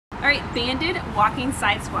All right, banded walking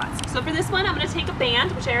side squats. So for this one, I'm gonna take a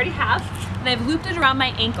band, which I already have, and I've looped it around my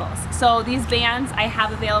ankles. So these bands I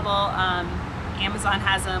have available, Amazon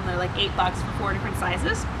has them, they're like $8 for 4 different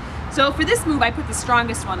sizes. So for this move, I put the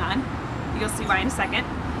strongest one on. You'll see why in a second.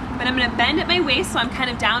 But I'm gonna bend at my waist, so I'm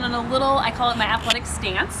kind of down on a little, I call it my athletic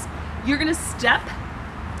stance. You're gonna step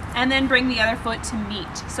and then bring the other foot to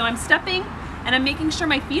meet. So I'm stepping and I'm making sure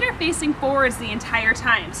my feet are facing forwards the entire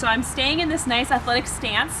time. So I'm staying in this nice athletic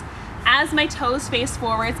stance as my toes face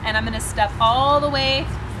forwards, and I'm gonna step all the way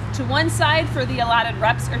to one side for the allotted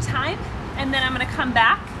reps or time, and then I'm gonna come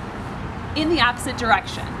back in the opposite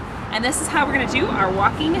direction. And this is how we're gonna do our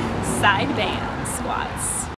walking side band squats.